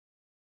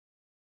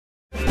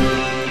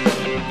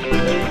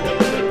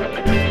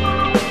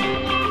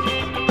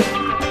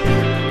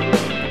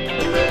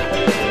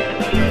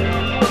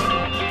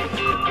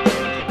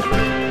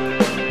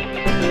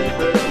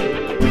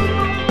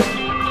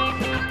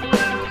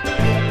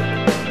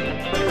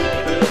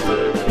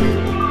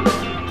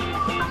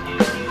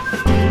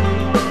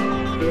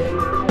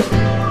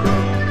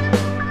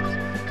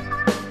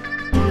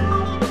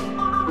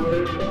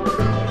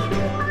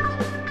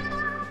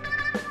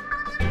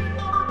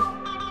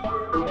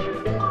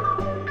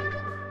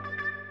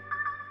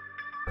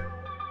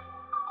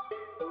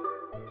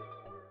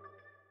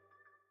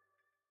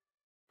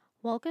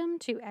Welcome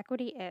to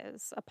Equity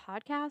Is, a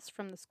podcast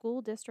from the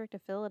School District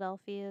of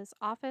Philadelphia's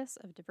Office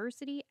of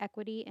Diversity,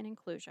 Equity, and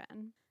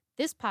Inclusion.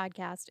 This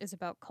podcast is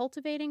about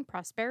cultivating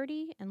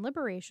prosperity and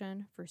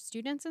liberation for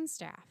students and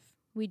staff.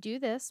 We do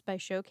this by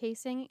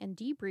showcasing and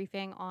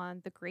debriefing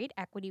on the great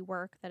equity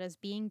work that is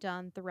being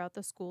done throughout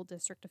the School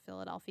District of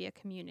Philadelphia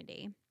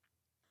community.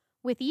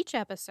 With each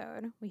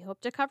episode, we hope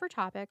to cover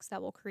topics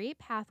that will create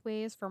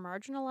pathways for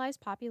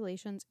marginalized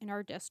populations in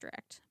our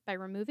district by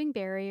removing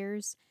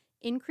barriers,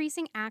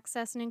 increasing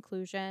access and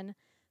inclusion,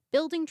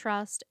 building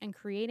trust, and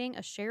creating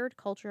a shared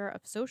culture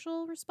of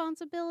social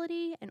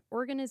responsibility and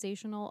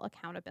organizational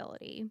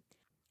accountability.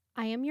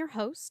 I am your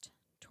host,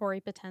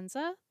 Tori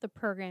Potenza, the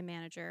Program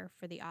Manager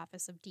for the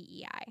Office of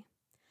DEI.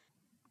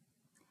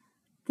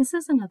 This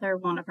is another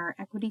one of our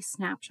Equity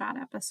Snapshot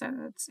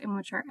episodes in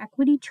which our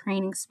equity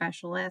training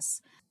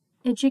specialists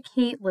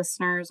educate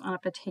listeners on a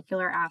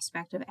particular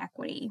aspect of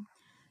equity.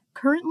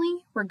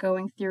 Currently, we're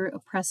going through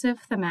oppressive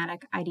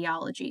thematic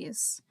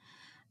ideologies.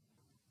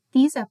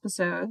 These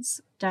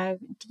episodes dive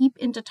deep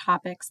into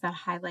topics that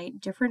highlight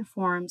different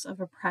forms of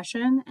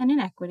oppression and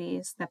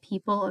inequities that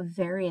people of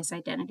various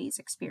identities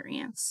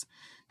experience.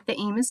 The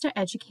aim is to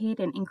educate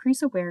and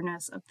increase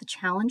awareness of the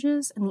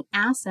challenges and the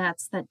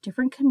assets that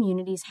different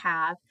communities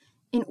have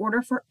in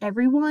order for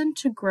everyone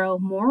to grow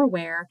more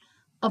aware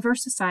of our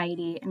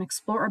society and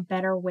explore a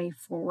better way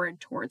forward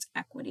towards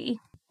equity.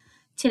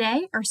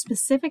 Today, our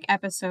specific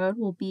episode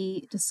will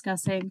be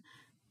discussing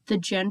the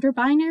gender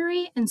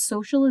binary and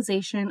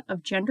socialization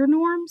of gender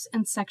norms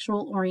and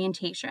sexual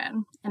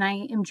orientation. And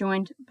I am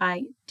joined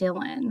by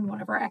Dylan,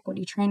 one of our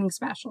equity training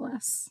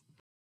specialists.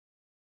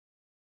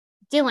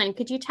 Dylan,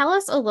 could you tell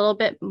us a little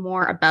bit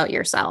more about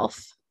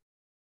yourself?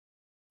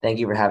 Thank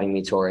you for having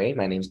me, Tori.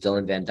 My name is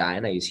Dylan Van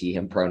Dyne. I use he,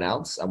 him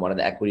pronouns. I'm one of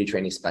the equity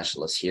training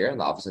specialists here in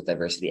the Office of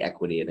Diversity,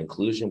 Equity, and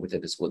Inclusion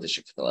within the School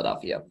District of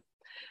Philadelphia.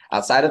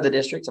 Outside of the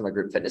district, I'm a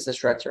group fitness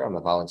instructor. I'm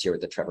a volunteer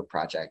with the Trevor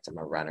Project. I'm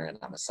a runner, and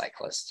I'm a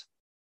cyclist.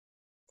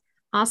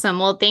 Awesome.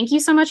 Well, thank you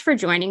so much for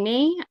joining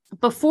me.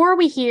 Before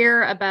we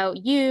hear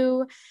about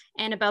you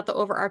and about the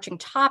overarching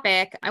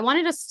topic, I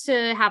wanted us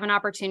to have an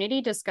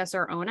opportunity to discuss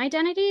our own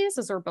identities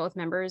as we're both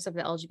members of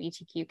the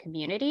LGBTQ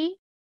community.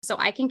 So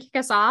I can kick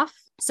us off.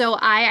 So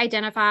I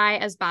identify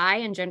as bi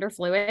and gender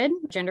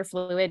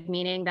fluid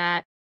meaning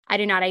that I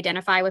do not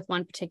identify with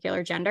one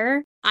particular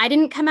gender. I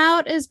didn't come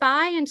out as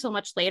bi until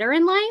much later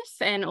in life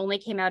and only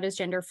came out as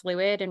gender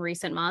fluid in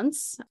recent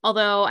months.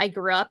 Although I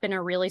grew up in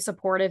a really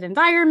supportive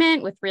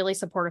environment with really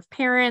supportive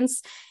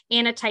parents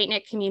and a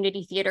tight-knit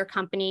community theater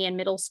company in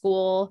middle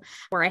school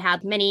where I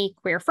had many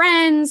queer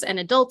friends and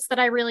adults that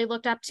I really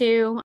looked up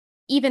to.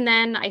 Even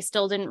then, I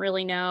still didn't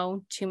really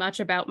know too much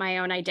about my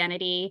own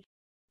identity.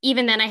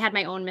 Even then, I had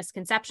my own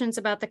misconceptions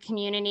about the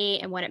community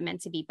and what it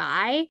meant to be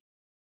bi.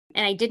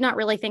 And I did not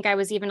really think I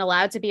was even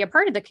allowed to be a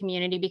part of the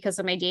community because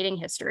of my dating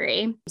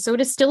history. So it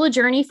is still a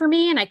journey for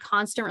me, and I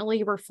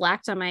constantly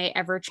reflect on my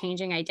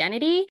ever-changing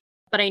identity.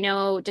 But I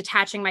know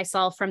detaching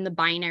myself from the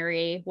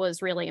binary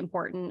was really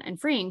important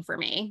and freeing for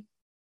me.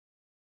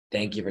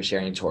 Thank you for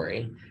sharing,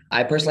 Tori.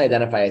 I personally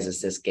identify as a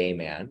cis gay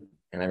man.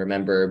 And I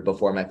remember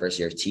before my first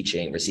year of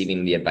teaching,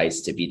 receiving the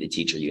advice to be the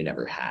teacher you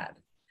never had.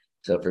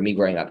 So for me,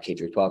 growing up K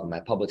through 12 in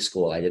my public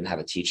school, I didn't have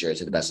a teacher,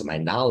 to the best of my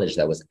knowledge,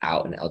 that was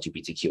out and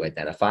LGBTQ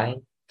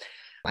identifying.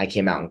 I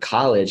came out in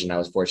college and I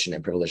was fortunate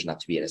and privileged enough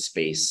to be in a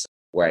space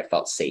where I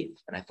felt safe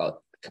and I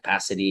felt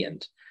capacity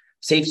and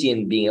safety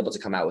in being able to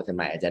come out within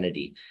my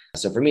identity.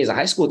 So for me as a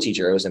high school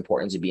teacher, it was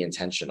important to be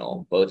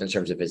intentional, both in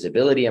terms of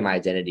visibility and my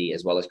identity,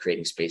 as well as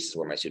creating spaces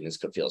where my students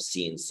could feel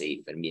seen,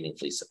 safe, and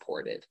meaningfully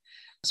supported.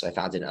 So I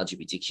founded an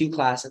LGBTQ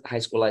class at the high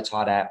school I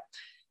taught at,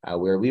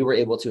 where we were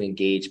able to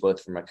engage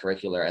both from a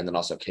curricular and then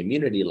also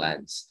community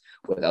lens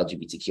with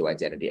LGBTQ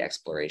identity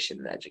exploration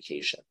and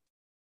education.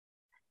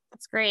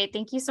 That's great.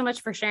 Thank you so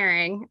much for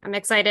sharing. I'm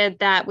excited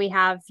that we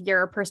have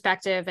your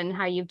perspective and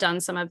how you've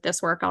done some of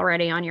this work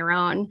already on your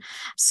own.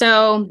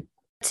 So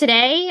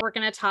today, we're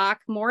going to talk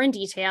more in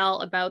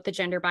detail about the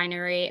gender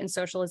binary and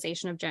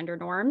socialization of gender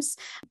norms.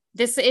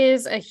 This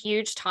is a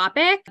huge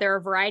topic. There are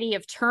a variety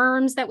of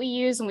terms that we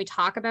use when we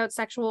talk about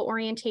sexual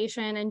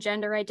orientation and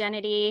gender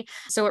identity.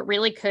 So it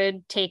really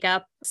could take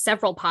up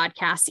several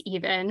podcasts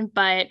even.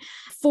 But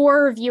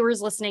for viewers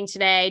listening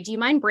today, do you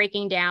mind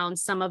breaking down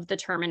some of the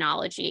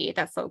terminology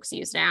that folks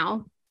use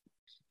now?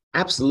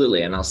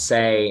 Absolutely. And I'll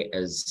say,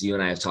 as you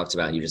and I have talked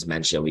about, and you just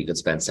mentioned, we could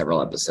spend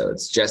several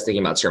episodes just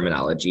thinking about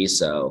terminology.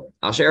 So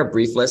I'll share a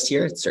brief list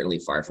here. It's certainly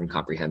far from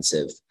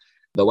comprehensive.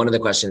 But one of the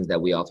questions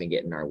that we often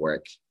get in our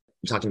work,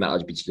 talking about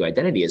LGBTQ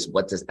identity, is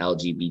what does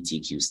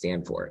LGBTQ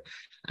stand for?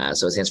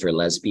 So it stands for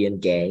lesbian,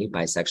 gay,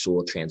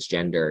 bisexual,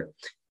 transgender,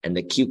 and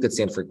the Q could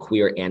stand for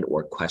queer and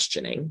or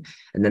questioning.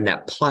 And then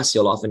that plus,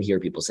 you'll often hear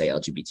people say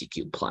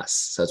LGBTQ plus.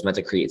 So it's meant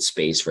to create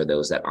space for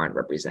those that aren't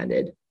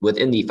represented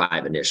within the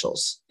 5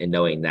 initials, and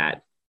knowing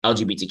that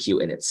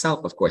LGBTQ in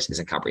itself, of course,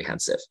 isn't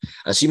comprehensive.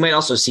 So you might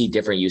also see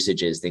different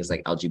usages, things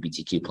like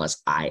LGBTQ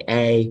plus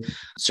IA,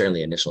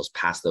 certainly initials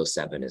past those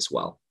 7 as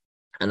well.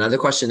 Another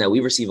question that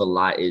we receive a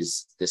lot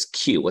is this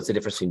Q. What's the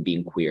difference between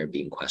being queer and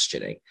being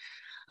questioning?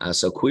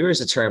 So queer is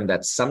a term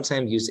that's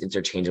sometimes used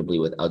interchangeably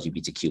with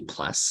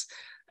LGBTQ+.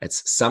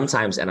 It's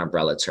sometimes an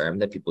umbrella term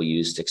that people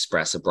use to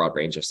express a broad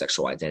range of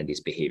sexual identities,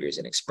 behaviors,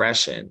 and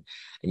expression.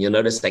 And you'll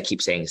notice I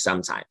keep saying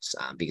sometimes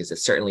because it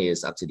certainly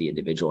is up to the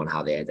individual and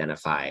how they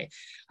identify.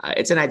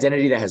 It's an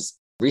identity that has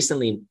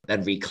recently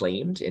been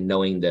reclaimed in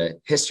knowing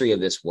the history of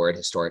this word.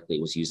 Historically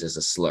was used as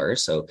a slur.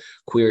 So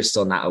queer is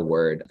still not a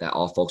word that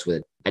all folks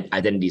with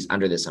identities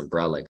under this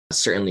umbrella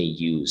certainly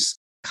use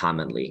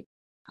commonly.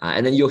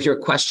 And then you'll hear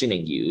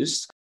questioning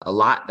used. A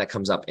lot that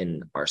comes up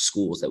in our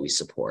schools that we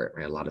support,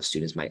 right? A lot of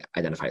students might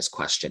identify as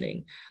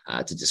questioning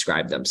to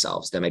describe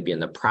themselves. They might be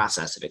in the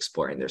process of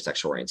exploring their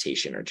sexual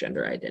orientation or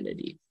gender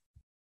identity.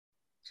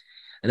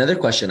 Another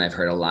question I've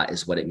heard a lot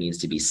is what it means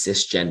to be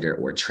cisgender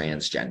or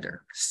transgender.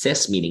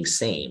 Cis, meaning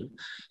same,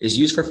 is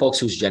used for folks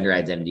whose gender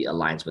identity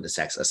aligns with the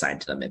sex assigned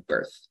to them at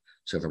birth.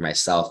 So for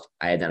myself,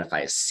 I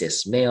identify as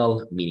cis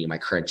male, meaning my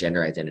current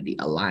gender identity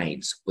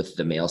aligns with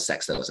the male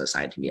sex that was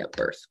assigned to me at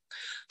birth.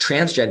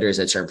 Transgender is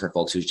a term for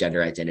folks whose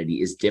gender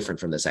identity is different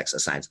from the sex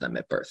assigned to them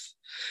at birth.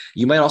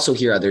 You might also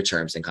hear other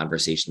terms in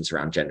conversations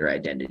around gender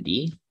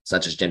identity,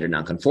 such as gender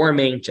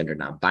nonconforming, gender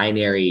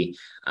non-binary,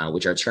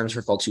 which are terms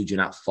for folks who do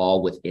not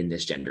fall within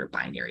this gender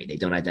binary. They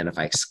don't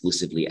identify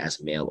exclusively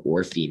as male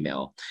or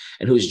female,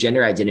 and whose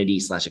gender identity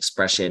 /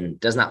 expression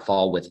does not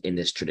fall within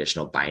this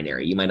traditional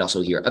binary. You might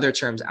also hear other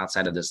terms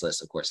outside of this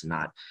list, of course,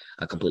 not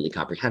a completely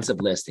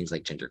comprehensive list, things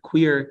like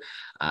genderqueer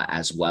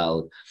as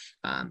well.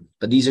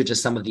 But these are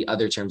just some of the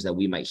other terms that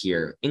we might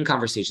hear in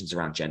conversations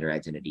around gender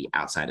identity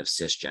outside of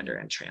cisgender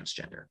and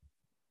transgender.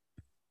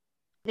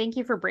 Thank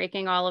you for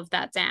breaking all of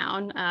that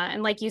down.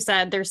 And like you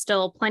said, there's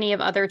still plenty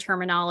of other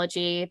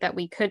terminology that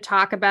we could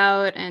talk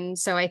about. And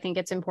so I think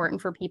it's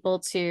important for people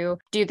to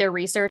do their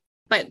research.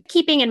 But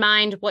keeping in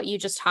mind what you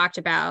just talked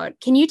about,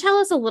 can you tell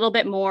us a little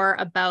bit more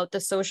about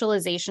the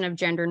socialization of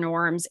gender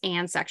norms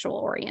and sexual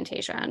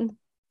orientation?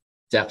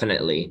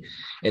 Definitely.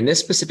 In this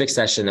specific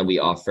session that we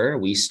offer,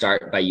 we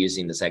start by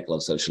using the cycle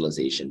of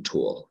socialization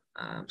tool.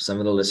 Some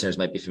of the listeners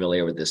might be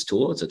familiar with this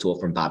tool. It's a tool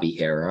from Bobby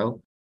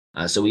Harrow.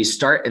 So we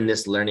start in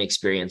this learning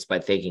experience by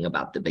thinking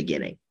about the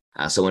beginning.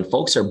 So when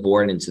folks are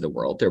born into the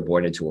world, they're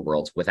born into a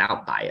world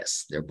without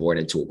bias. They're born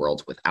into a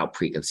world without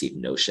preconceived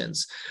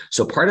notions.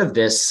 So part of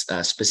this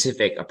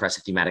specific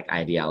oppressive thematic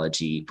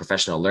ideology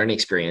professional learning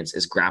experience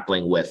is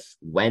grappling with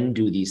when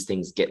do these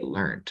things get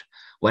learned?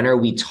 When are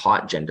we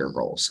taught gender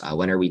roles?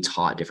 When are we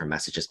taught different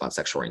messages about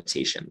sexual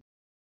orientation?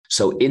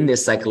 So in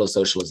this cycle of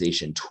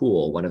socialization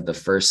tool, one of the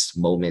first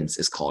moments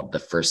is called the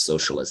first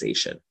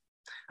socialization.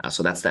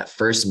 So that's that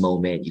first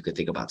moment. You could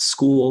think about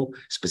school,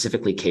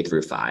 specifically K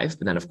through 5,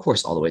 but then of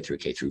course, all the way through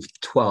K through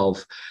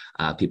 12,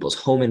 people's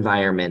home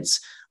environments,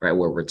 right,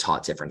 where we're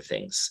taught different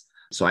things.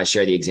 So I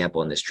share the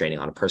example in this training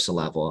on a personal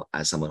level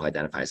as someone who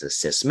identifies as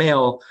cis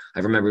male. I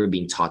remember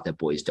being taught that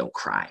boys don't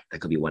cry.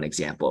 That could be one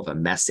example of a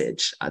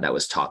message that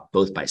was taught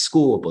both by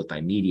school, both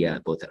by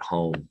media, both at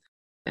home,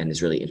 and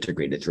is really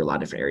integrated through a lot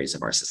of different areas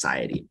of our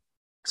society.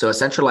 So a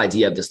central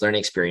idea of this learning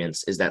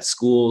experience is that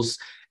schools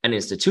and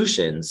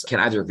institutions can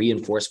either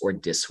reinforce or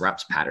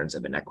disrupt patterns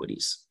of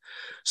inequities.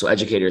 So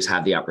educators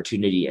have the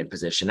opportunity and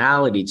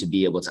positionality to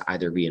be able to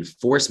either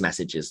reinforce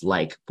messages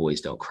like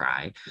boys don't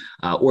cry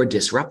or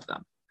disrupt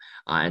them.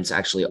 And to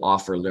actually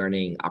offer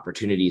learning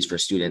opportunities for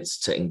students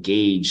to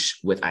engage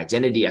with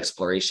identity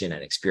exploration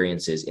and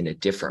experiences in a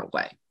different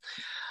way.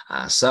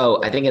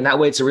 So I think in that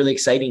way, it's a really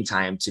exciting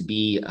time to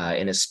be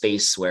in a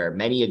space where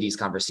many of these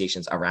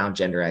conversations around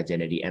gender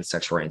identity and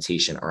sexual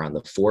orientation are on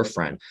the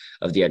forefront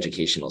of the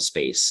educational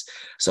space.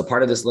 So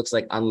part of this looks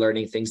like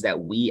unlearning things that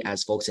we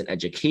as folks in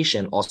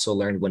education also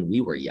learned when we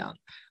were young,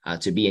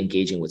 to be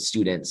engaging with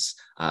students.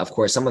 Of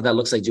course, some of that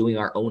looks like doing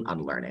our own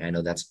unlearning. I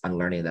know that's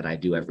unlearning that I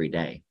do every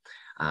day.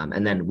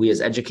 And then we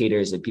as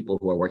educators and people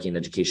who are working in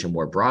education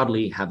more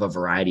broadly have a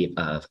variety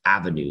of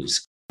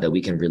avenues that we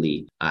can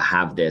really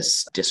have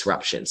this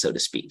disruption, so to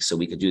speak. So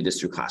we could do this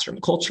through classroom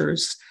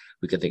cultures.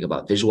 We could think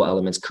about visual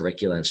elements,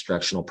 curricula,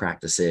 instructional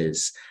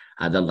practices,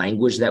 the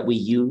language that we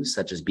use,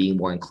 such as being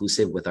more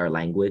inclusive with our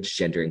language,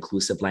 gender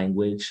inclusive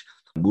language,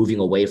 moving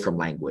away from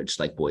language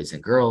like boys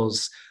and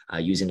girls,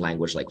 using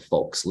language like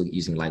folks,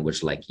 using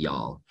language like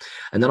y'all.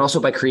 And then also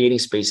by creating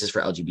spaces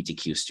for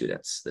LGBTQ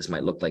students. This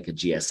might look like a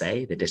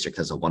GSA. The district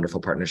has a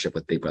wonderful partnership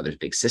with Big Brothers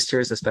Big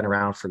Sisters that's been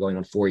around for going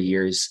on 4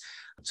 years.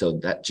 So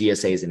that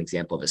GSA is an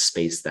example of a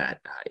space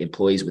that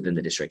employees within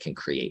the district can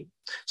create.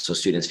 So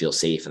students feel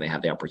safe and they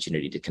have the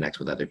opportunity to connect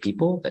with other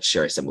people that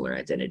share similar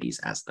identities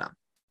as them.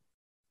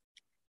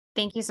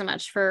 Thank you so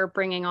much for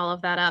bringing all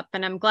of that up.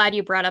 And I'm glad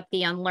you brought up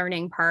the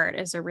unlearning part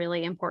as a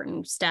really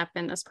important step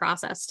in this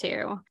process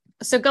too.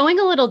 So going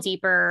a little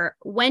deeper,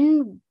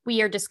 when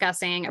we are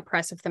discussing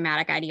oppressive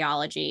thematic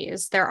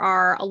ideologies, there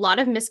are a lot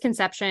of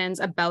misconceptions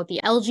about the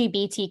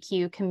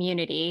LGBTQ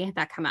community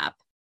that come up.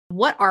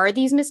 What are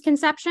these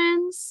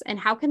misconceptions and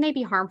how can they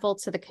be harmful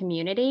to the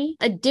community?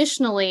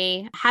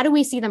 Additionally, how do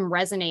we see them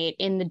resonate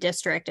in the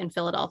district and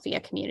Philadelphia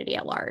community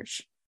at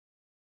large?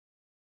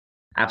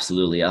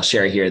 Absolutely. I'll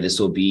share here. This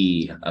will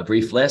be a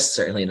brief list,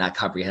 certainly not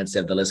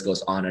comprehensive. The list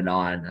goes on and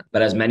on.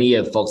 But as many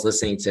of folks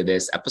listening to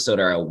this episode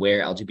are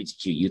aware,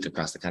 LGBTQ youth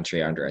across the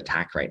country are under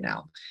attack right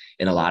now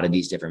in a lot of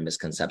these different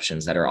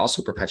misconceptions that are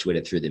also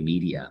perpetuated through the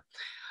media.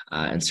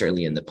 And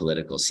certainly in the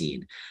political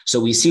scene. So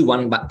we see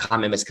one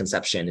common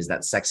misconception is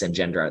that sex and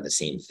gender are the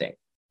same thing.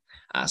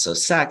 So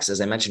sex,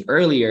 as I mentioned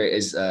earlier,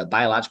 is a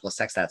biological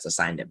sex that's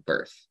assigned at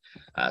birth.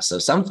 So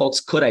some folks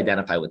could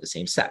identify with the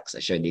same sex. I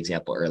shared the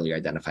example earlier,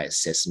 identify as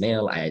cis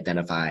male. I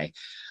identify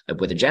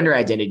with a gender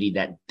identity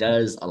that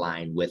does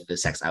align with the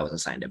sex I was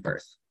assigned at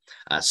birth.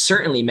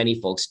 Certainly,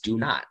 many folks do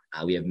not.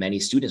 We have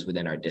many students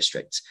within our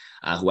district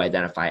who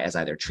identify as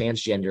either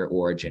transgender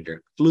or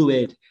gender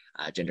fluid,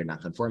 gender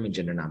nonconforming,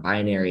 gender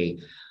non-binary.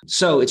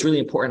 So it's really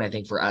important, I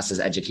think, for us as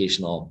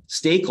educational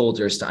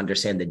stakeholders to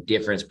understand the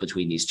difference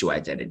between these two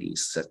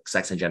identities,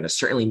 sex and gender,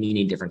 certainly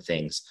meaning different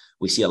things.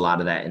 We see a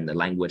lot of that in the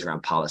language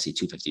around policy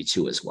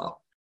 252 as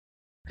well.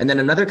 And then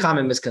another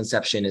common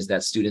misconception is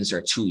that students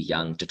are too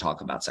young to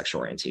talk about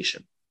sexual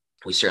orientation.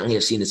 We certainly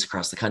have seen this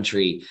across the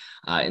country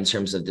in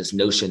terms of this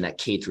notion that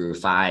K through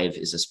 5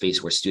 is a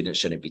space where students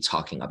shouldn't be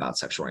talking about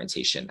sexual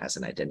orientation as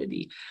an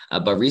identity.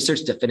 But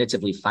research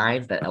definitively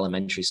finds that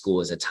elementary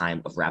school is a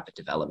time of rapid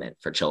development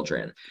for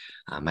children.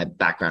 My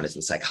background is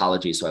in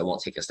psychology, so I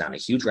won't take us down a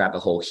huge rabbit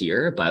hole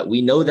here, but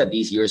we know that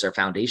these years are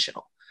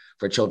foundational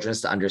for children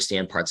to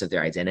understand parts of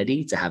their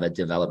identity, to have a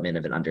development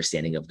of an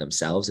understanding of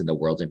themselves and the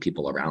world and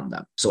people around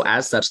them. So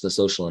as such, the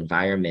social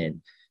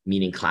environment,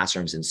 meaning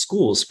classrooms and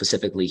schools,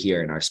 specifically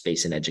here in our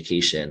space in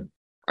education,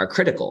 are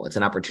critical. It's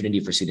an opportunity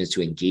for students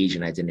to engage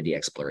in identity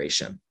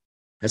exploration.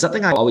 And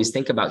something I always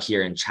think about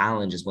here and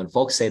challenge is when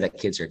folks say that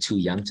kids are too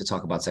young to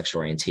talk about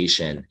sexual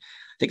orientation,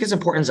 I think it's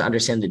important to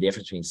understand the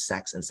difference between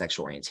sex and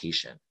sexual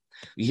orientation.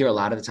 We hear a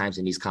lot of the times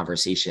in these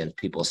conversations,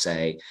 people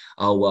say,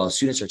 oh, well,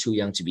 students are too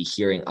young to be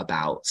hearing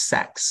about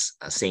sex,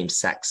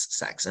 same-sex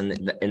sex.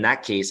 And in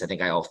that case, I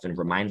think I often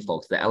remind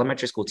folks that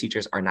elementary school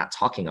teachers are not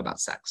talking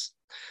about sex.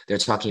 They're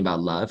talking about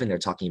love and they're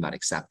talking about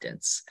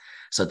acceptance.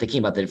 So thinking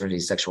about the difference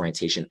between sexual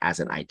orientation as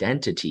an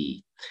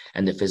identity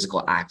and the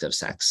physical act of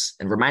sex,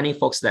 and reminding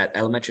folks that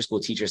elementary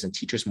school teachers and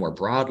teachers more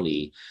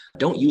broadly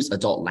don't use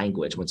adult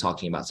language when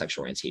talking about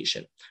sexual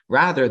orientation.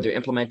 Rather, they're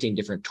implementing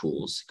different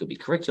tools. It could be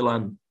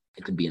curriculum,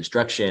 it could be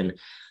instruction,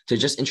 to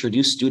just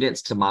introduce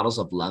students to models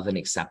of love and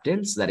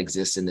acceptance that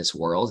exist in this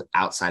world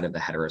outside of the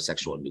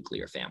heterosexual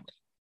nuclear family.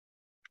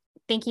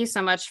 Thank you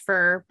so much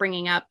for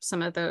bringing up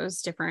some of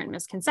those different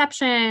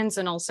misconceptions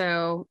and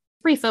also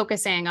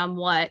refocusing on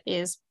what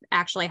is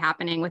actually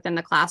happening within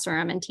the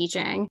classroom and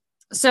teaching.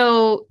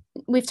 So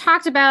we've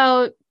talked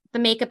about the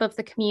makeup of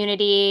the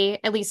community,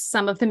 at least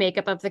some of the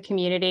makeup of the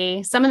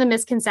community, some of the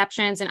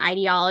misconceptions and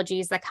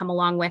ideologies that come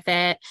along with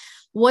it.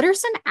 What are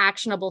some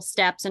actionable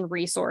steps and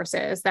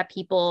resources that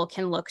people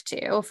can look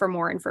to for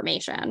more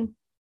information?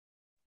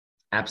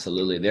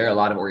 Absolutely. There are a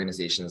lot of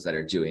organizations that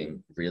are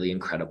doing really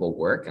incredible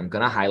work. I'm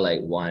going to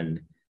highlight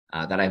one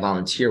that I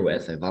volunteer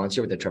with. I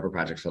volunteer with the Trevor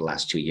Project for the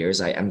last 2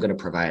 years. I am going to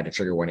provide a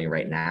trigger warning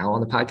right now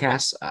on the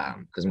podcast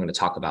because I'm going to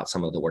talk about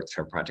some of the work the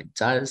Trevor Project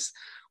does,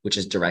 which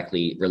is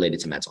directly related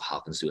to mental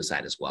health and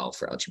suicide as well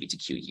for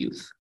LGBTQ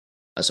youth.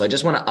 So I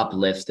just want to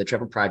uplift the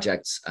Trevor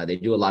Project. They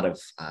do a lot of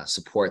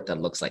support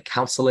that looks like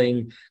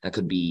counseling. That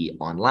could be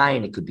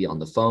online. It could be on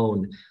the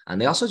phone. And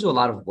they also do a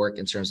lot of work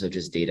in terms of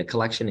just data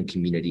collection and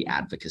community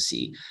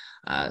advocacy.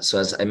 So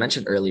as I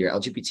mentioned earlier,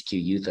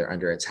 LGBTQ youth are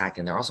under attack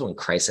and they're also in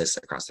crisis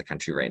across the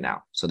country right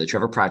now. So the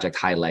Trevor Project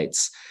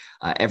highlights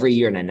every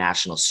year in a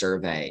national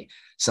survey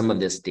some of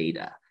this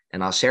data.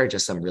 And I'll share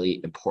just some really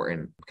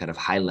important kind of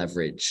high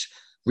leverage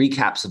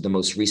recaps of the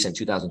most recent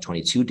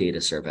 2022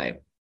 data survey.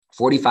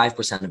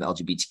 45% of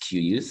LGBTQ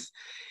youth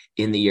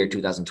in the year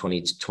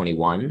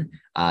 2020-21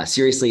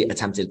 seriously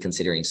attempted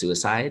considering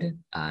suicide,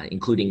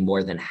 including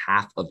more than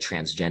half of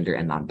transgender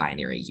and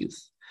non-binary youth.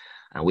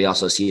 We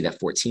also see that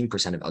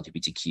 14% of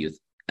LGBTQ youth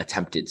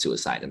attempted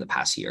suicide in the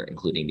past year,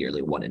 including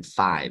nearly 1 in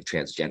 5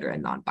 transgender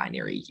and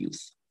non-binary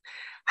youth.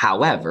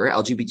 However,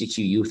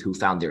 LGBTQ youth who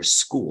found their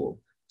school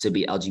to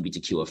be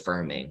LGBTQ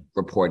affirming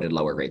reported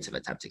lower rates of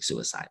attempting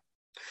suicide.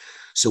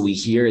 So we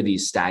hear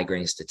these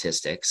staggering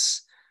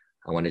statistics.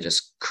 I want to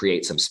just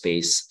create some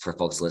space for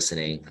folks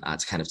listening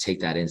to kind of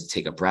take that in, to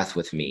take a breath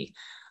with me,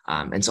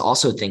 and to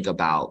also think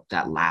about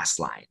that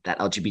last line, that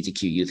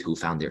LGBTQ youth who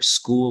found their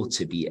school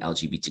to be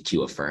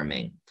LGBTQ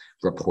affirming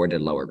reported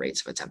lower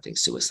rates of attempting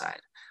suicide.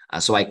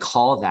 So I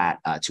call that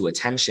to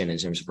attention in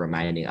terms of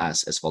reminding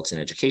us as folks in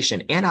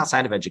education and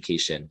outside of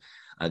education,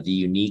 the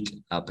unique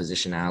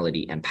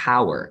positionality and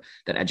power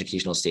that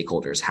educational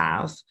stakeholders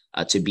have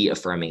to be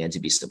affirming and to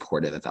be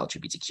supportive of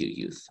LGBTQ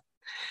youth.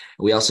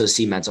 We also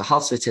see mental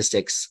health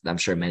statistics that I'm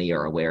sure many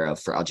are aware of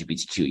for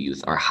LGBTQ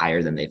youth are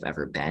higher than they've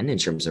ever been in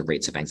terms of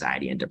rates of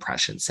anxiety and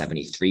depression.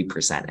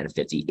 73% and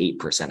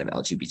 58% of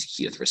LGBTQ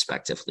youth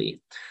respectively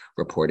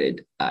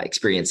reported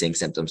experiencing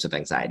symptoms of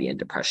anxiety and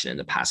depression in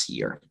the past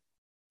year.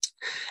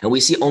 And we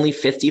see only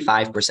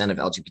 55% of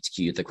LGBTQ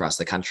youth across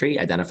the country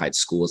identified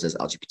schools as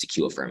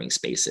LGBTQ affirming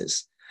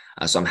spaces.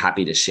 So I'm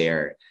happy to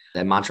share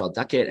Then Montreal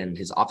Duckett and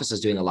his office is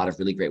doing a lot of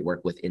really great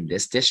work within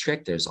this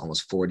district. There's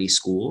almost 40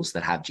 schools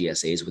that have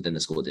GSAs within the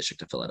school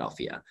district of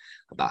Philadelphia,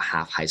 about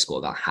half high school,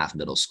 about half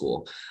middle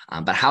school.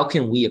 But how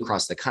can we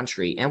across the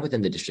country and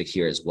within the district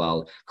here as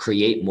well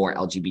create more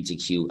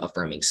LGBTQ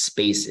affirming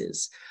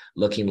spaces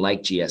looking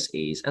like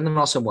GSAs, and then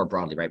also more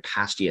broadly, right,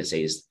 past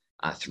GSAs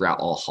throughout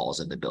all halls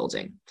of the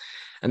building.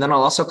 And then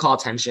I'll also call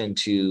attention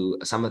to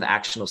some of the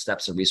actionable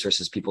steps and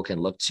resources people can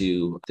look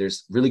to.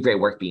 There's really great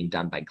work being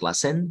done by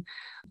GLESSON.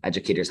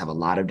 Educators have a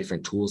lot of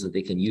different tools that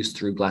they can use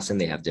through GLESSON.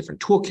 They have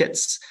different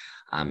toolkits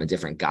and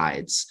different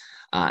guides.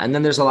 And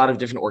then there's a lot of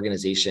different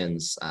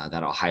organizations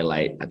that I'll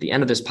highlight at the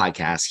end of this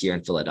podcast here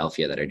in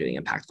Philadelphia that are doing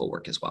impactful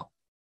work as well.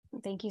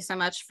 Thank you so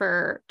much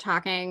for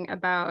talking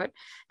about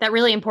that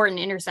really important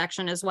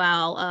intersection as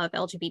well of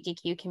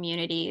LGBTQ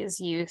communities,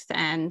 youth,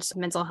 and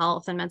mental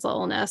health and mental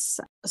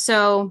illness.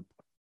 So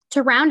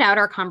to round out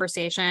our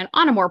conversation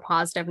on a more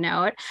positive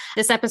note,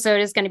 this episode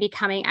is going to be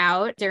coming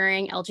out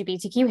during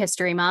LGBTQ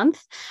History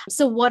Month.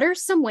 So what are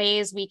some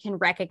ways we can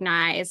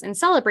recognize and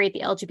celebrate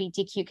the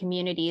LGBTQ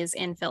communities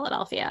in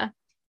Philadelphia?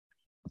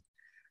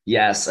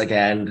 Yes,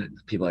 again,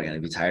 people are going to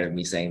be tired of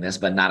me saying this,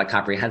 but not a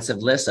comprehensive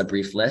list, a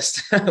brief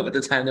list with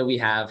the time that we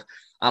have.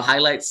 I'll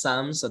highlight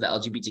some. So the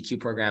LGBTQ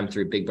program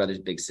through Big Brothers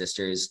Big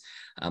Sisters,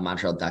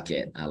 Montreal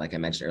Duckett, like I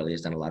mentioned earlier,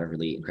 has done a lot of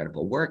really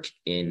incredible work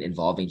in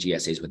involving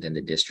GSAs within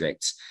the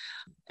district.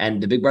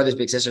 And the Big Brothers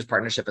Big Sisters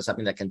partnership is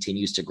something that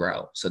continues to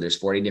grow. So there's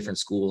 40 different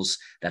schools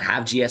that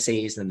have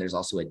GSAs, and there's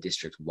also a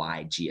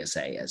district-wide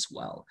GSA as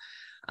well.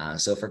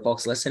 So for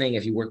folks listening,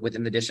 if you work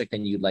within the district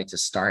and you'd like to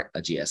start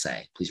a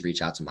GSA, please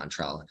reach out to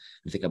Montreal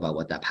and think about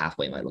what that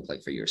pathway might look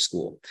like for your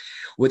school.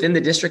 Within the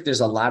district,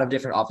 there's a lot of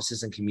different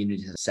offices and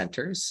community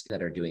centers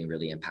that are doing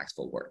really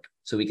impactful work.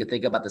 So we could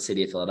think about the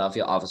City of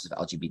Philadelphia Office of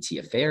LGBT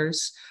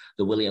Affairs,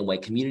 the William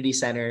White Community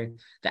Center,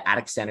 the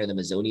Attic Center, the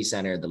Mazzoni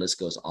Center, the list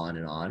goes on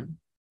and on.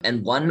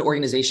 And one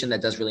organization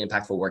that does really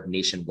impactful work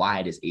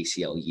nationwide is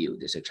ACLU.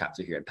 There's a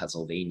chapter here in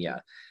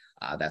Pennsylvania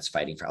that's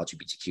fighting for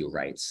LGBTQ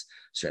rights,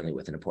 certainly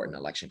with an important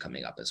election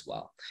coming up as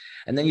well.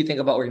 And then you think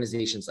about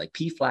organizations like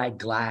PFLAG,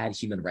 GLAD,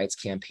 Human Rights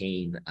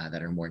Campaign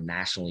that are more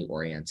nationally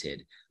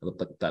oriented,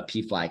 but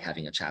PFLAG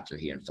having a chapter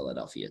here in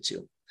Philadelphia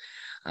too.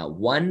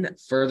 One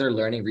further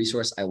learning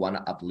resource I want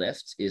to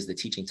uplift is the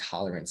Teaching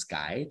Tolerance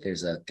Guide.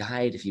 There's a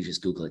guide, if you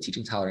just Google it,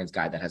 Teaching Tolerance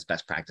Guide, that has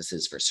best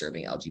practices for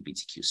serving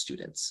LGBTQ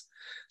students.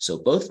 So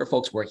both for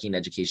folks working in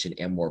education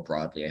and more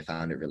broadly, I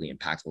found it really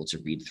impactful to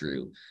read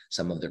through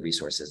some of the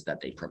resources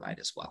that they provide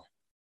as well.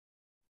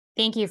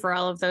 Thank you for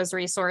all of those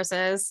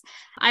resources.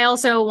 I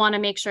also want to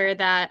make sure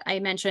that I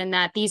mention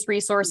that these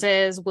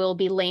resources will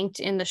be linked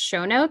in the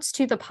show notes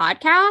to the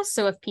podcast.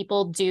 So if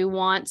people do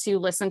want to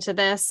listen to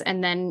this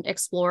and then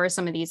explore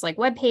some of these like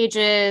web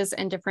pages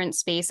and different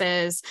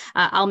spaces,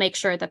 I'll make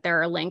sure that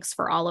there are links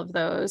for all of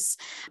those.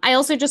 I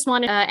also just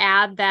want to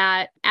add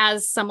that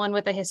as someone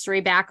with a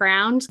history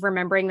background,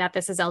 remembering that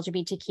this is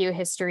LGBTQ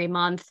History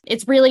Month,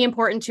 it's really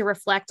important to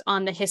reflect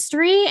on the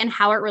history and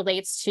how it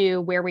relates to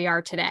where we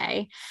are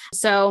today.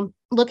 So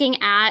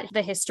looking at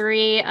the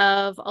history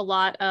of a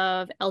lot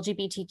of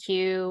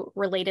LGBTQ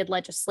related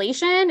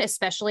legislation,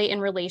 especially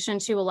in relation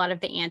to a lot of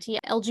the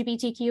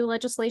anti-LGBTQ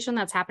legislation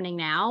that's happening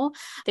now,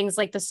 things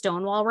like the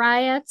Stonewall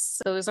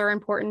riots, those are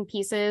important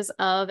pieces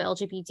of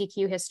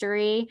LGBTQ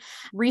history.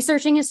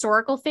 Researching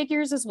historical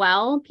figures as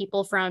well,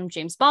 people from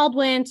James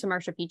Baldwin to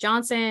Marsha P.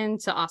 Johnson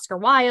to Oscar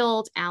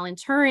Wilde, Alan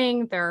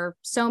Turing, there are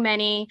so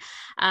many.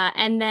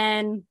 And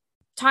then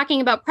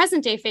talking about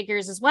present day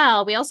figures as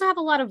well, we also have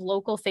a lot of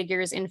local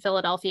figures in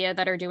Philadelphia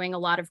that are doing a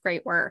lot of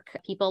great work.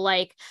 People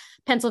like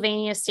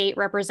Pennsylvania State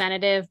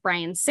Representative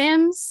Brian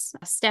Sims,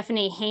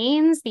 Stephanie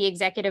Haynes, the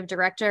executive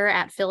director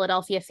at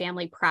Philadelphia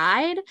Family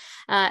Pride,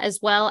 as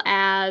well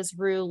as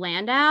Rue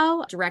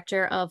Landau,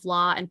 director of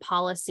law and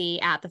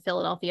policy at the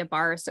Philadelphia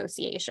Bar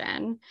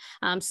Association.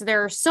 So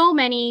there are so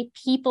many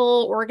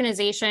people,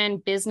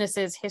 organization,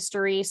 businesses,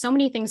 history, so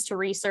many things to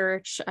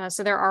research.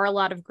 So there are a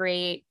lot of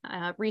great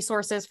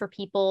resources for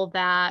people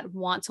that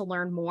want to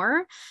learn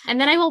more.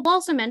 And then I will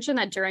also mention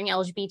that during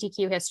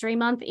LGBTQ History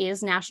Month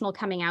is National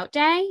Coming Out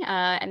Day,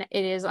 and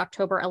it is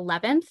October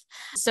 11th.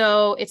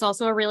 So it's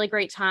also a really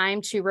great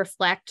time to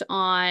reflect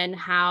on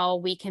how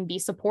we can be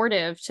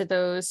supportive to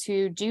those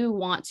who do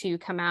want to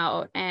come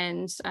out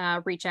and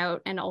reach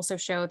out and also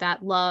show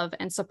that love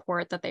and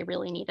support that they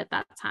really need at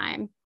that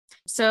time.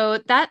 So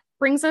that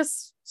brings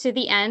us to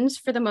the end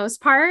for the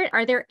most part.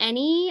 Are there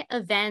any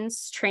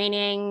events,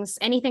 trainings,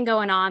 anything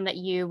going on that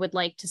you would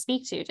like to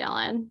speak to,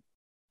 Dylan?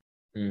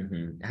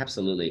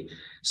 Absolutely.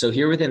 So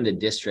here within the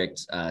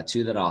district,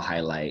 two that I'll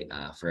highlight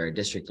for our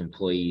district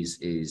employees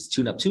is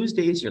Tune Up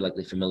Tuesdays, you're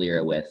likely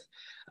familiar with.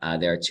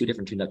 There are two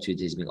different Tune Up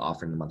Tuesdays being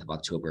offered in the month of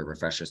October,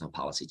 refreshers on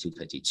Policy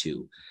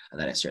 252,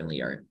 that I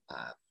certainly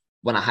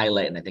want to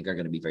highlight and I think are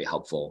going to be very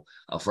helpful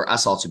for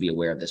us all to be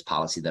aware of this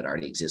policy that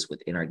already exists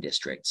within our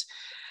district.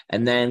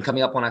 And then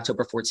coming up on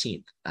October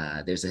 14th,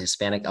 there's a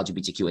Hispanic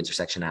LGBTQ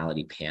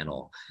intersectionality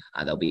panel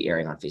that'll be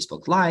airing on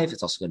Facebook Live.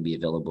 It's also going to be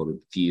available to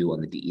view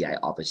on the DEI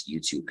Office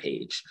YouTube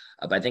page.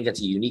 But I think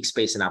it's a unique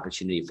space and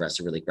opportunity for us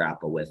to really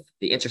grapple with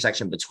the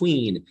intersection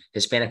between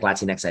Hispanic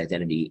Latinx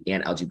identity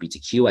and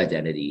LGBTQ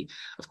identity.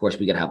 Of course,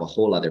 we could have a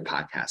whole other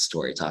podcast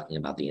story talking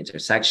about the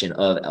intersection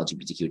of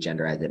LGBTQ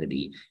gender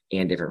identity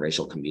and different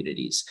racial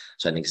communities.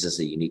 So I think this is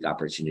a unique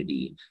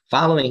opportunity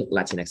following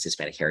Latinx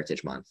Hispanic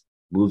Heritage Month,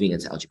 moving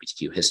into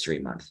LGBTQ History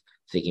Month,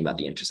 thinking about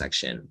the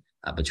intersection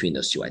between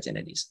those two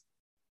identities.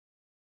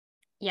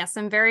 Yes,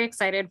 I'm very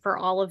excited for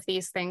all of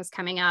these things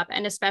coming up,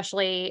 and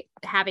especially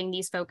having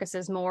these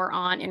focuses more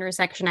on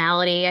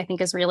intersectionality, I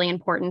think is really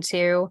important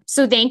too.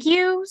 So thank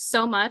you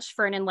so much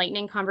for an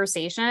enlightening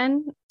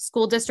conversation.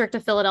 School District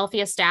of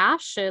Philadelphia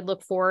staff should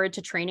look forward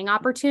to training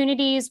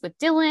opportunities with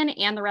Dylan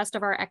and the rest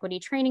of our equity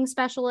training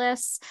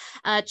specialists.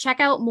 Check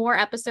out more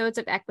episodes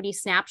of Equity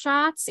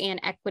Snapshots and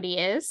Equity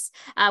Is.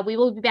 We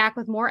will be back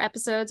with more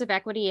episodes of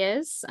Equity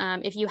Is.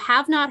 If you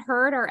have not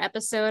heard our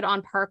episode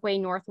on Parkway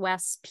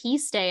Northwest's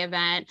Peace Day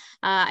event,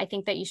 I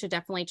think that you should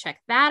definitely check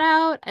that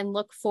out and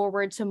look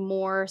forward to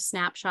more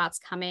snapshots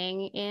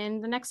coming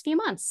in the next few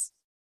months.